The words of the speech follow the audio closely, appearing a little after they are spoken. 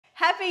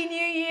Happy New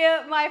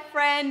Year, my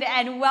friend,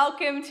 and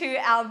welcome to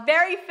our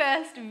very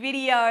first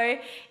video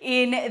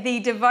in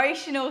the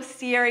devotional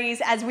series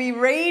as we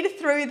read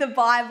through the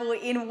Bible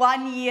in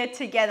 1 year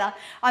together.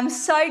 I'm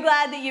so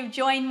glad that you've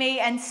joined me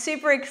and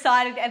super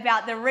excited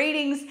about the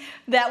readings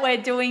that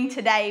we're doing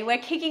today. We're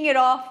kicking it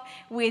off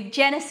with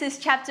Genesis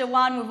chapter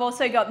 1. We've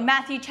also got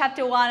Matthew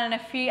chapter 1 and a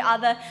few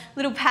other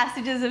little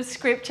passages of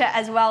scripture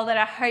as well that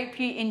I hope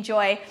you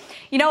enjoy.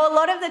 You know, a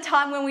lot of the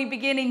time when we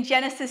begin in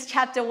Genesis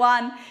chapter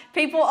 1,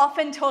 people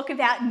often talk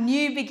about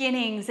new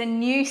beginnings and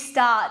new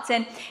starts,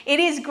 and it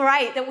is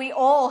great that we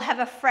all have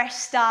a fresh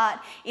start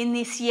in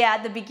this year,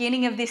 at the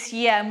beginning of this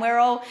year, and we're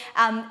all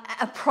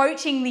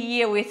approaching the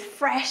year with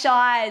fresh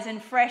eyes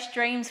and fresh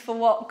dreams for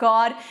what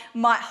God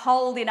might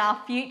hold in our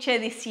future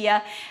this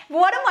year.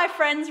 One of my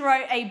friends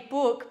wrote a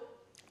book,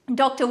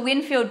 Dr.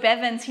 Winfield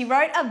Bevins. He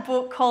wrote a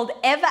book called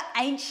Ever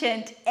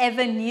Ancient,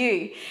 Ever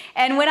New.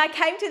 And when I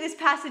came to this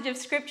passage of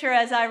scripture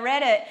as I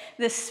read it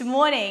this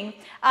morning,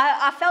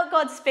 I felt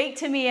God speak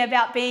to me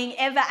about being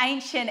ever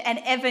ancient and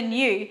ever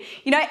new.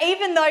 You know,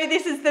 even though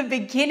this is the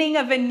beginning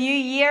of a new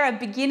year, a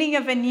beginning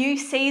of a new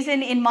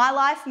season in my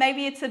life,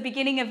 maybe it's the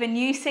beginning of a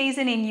new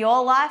season in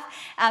your life,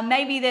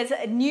 maybe there's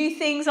new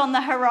things on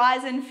the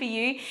horizon for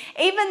you.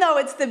 Even though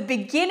it's the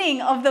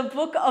beginning of the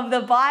book of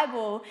the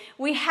Bible,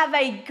 we have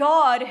a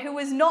God who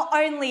is not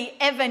only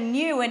ever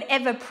new and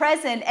ever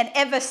present and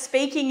ever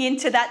speaking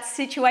into that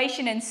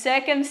situation and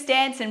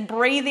circumstance and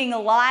breathing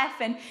life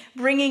and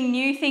bringing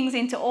new things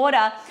into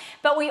order,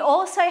 but we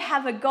also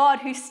have a God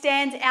who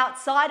stands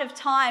outside of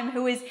time,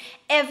 who is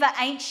ever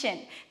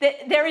ancient.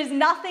 There is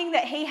nothing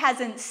that he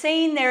hasn't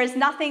seen. There is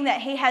nothing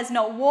that he has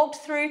not walked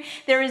through.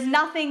 There is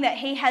nothing that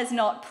he has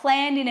not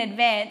planned in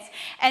advance.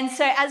 And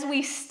so as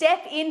we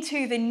step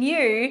into the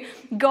new,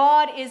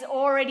 God is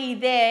already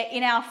there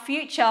in our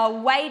future,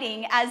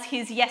 waiting as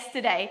his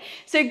yesterday.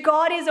 So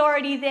God is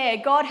already there.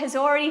 God has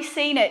already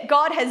seen it.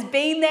 God has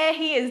been there.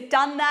 He has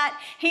done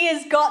that. He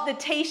has got the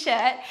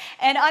t-shirt.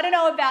 And I don't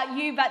know about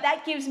you, but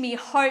that gives me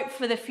hope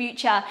for the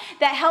future.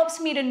 That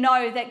helps me to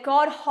know that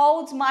God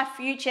holds my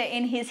future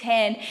in his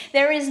hand.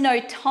 There is no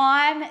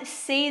time,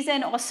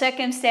 season, or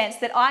circumstance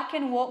that I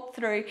can walk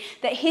through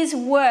that his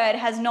word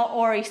has not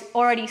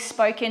already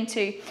spoken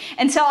to.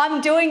 And so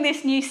I'm doing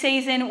this new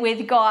season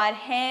with God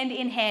hand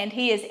in hand.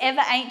 He is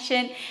ever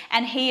ancient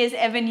and he is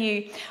ever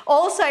new.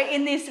 Also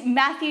in this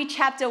Matthew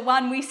chapter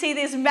 1, we see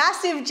this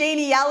massive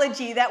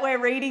genealogy that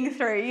we're reading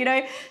through. You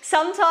know,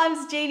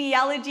 sometimes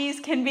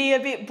genealogies can be a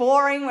bit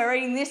boring. We're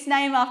reading this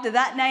name after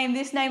that name,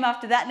 this name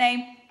after that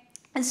name.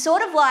 And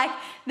sort of like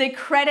the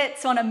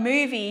credits on a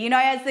movie, you know,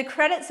 as the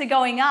credits are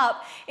going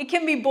up, it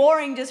can be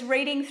boring just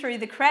reading through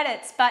the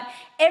credits, but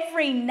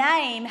every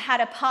name had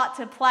a part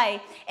to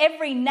play.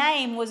 Every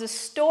name was a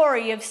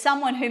story of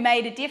someone who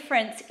made a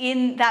difference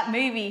in that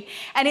movie.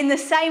 And in the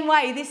same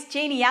way, this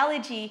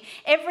genealogy,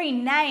 every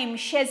name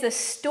shares a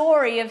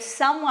story of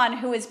someone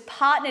who has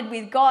partnered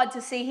with God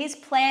to see his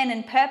plan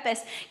and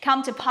purpose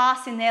come to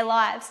pass in their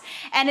lives.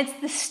 And it's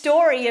the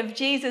story of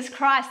Jesus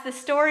Christ, the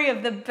story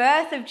of the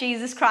birth of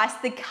Jesus Christ,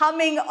 the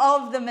coming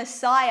of the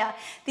Messiah.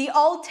 The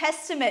Old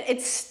Testament,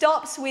 it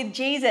stops with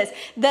Jesus.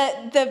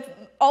 The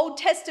Old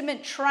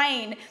Testament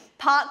train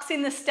parks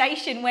in the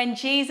station when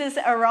Jesus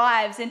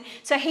arrives. And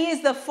so he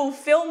is the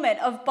fulfillment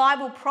of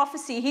Bible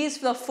prophecy. He is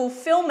the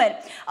fulfillment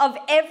of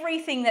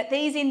everything that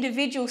these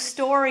individual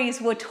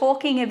stories were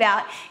talking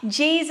about.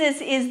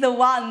 Jesus is the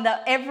one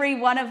that every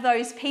one of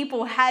those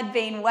people had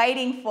been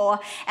waiting for.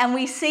 And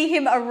we see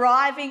him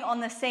arriving on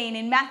the scene.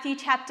 In Matthew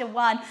chapter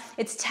 1,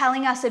 it's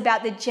telling us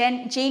about the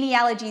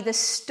genealogy, the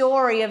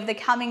story of the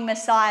coming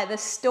Messiah, the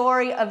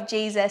story of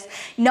Jesus,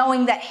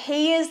 knowing that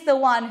he is the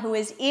one who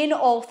is in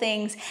all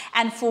things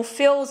and fulfills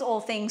all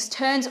things,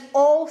 turns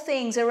all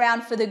things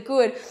around for the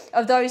good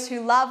of those who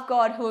love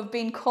God, who have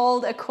been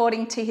called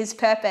according to his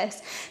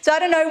purpose. So I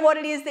don't know what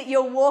it is that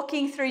you're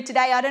walking through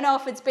today. I don't know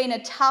if it's been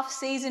a tough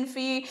season for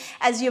you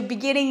as you're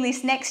beginning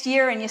this next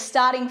year and you're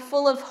starting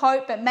full of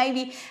hope, but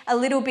maybe a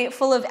little bit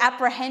full of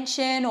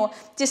apprehension or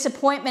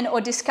disappointment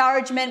or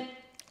discouragement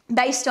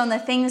based on the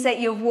things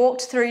that you've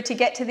walked through to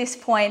get to this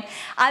point.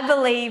 I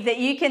believe that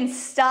you can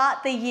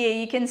start the year,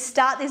 you can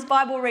start this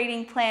Bible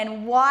reading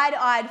plan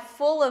wide-eyed,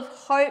 full of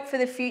hope for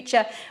the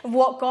future of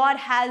what God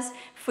has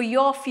for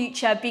your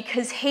future,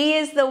 because he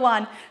is the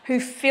one who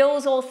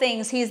fills all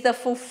things. He is the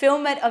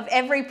fulfillment of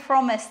every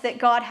promise that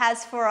God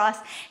has for us.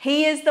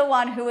 He is the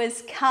one who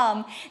has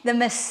come, the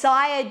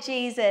Messiah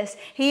Jesus.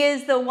 He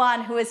is the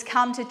one who has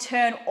come to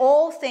turn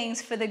all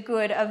things for the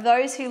good of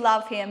those who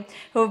love him,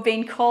 who have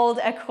been called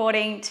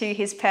according to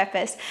his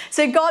purpose.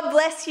 So God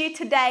bless you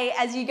today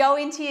as you go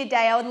into your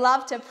day. I would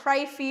love to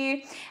pray for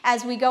you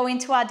as we go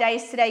into our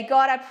days today.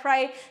 God, I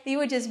pray that you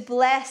would just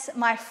bless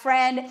my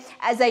friend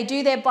as they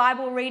do their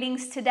Bible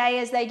readings today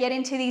as they get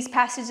into these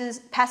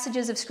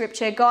passages of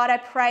Scripture. God, I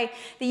pray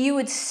that you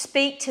would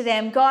speak to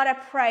them. God, I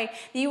pray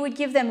that you would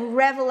give them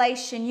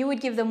revelation. You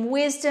would give them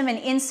wisdom and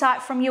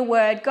insight from your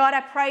word. God,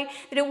 I pray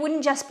that it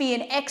wouldn't just be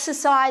an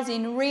exercise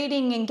in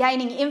reading and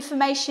gaining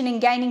information and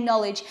gaining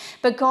knowledge,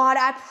 but God,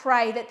 I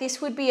pray that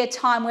this would be a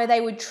time where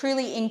they would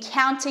truly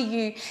encounter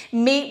you,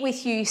 meet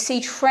with you,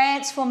 see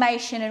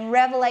transformation and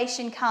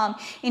revelation come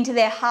into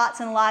their hearts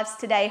and lives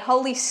today.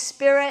 Holy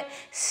Spirit,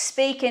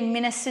 speak and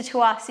minister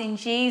to us in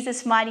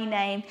Jesus' mighty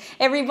name.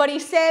 Everybody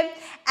said,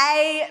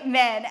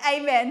 amen.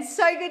 Amen.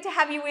 So good to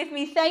have you with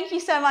me. Thank you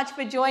so much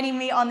for joining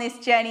me on this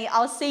journey.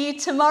 I'll see you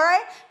tomorrow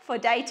for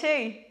day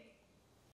 2.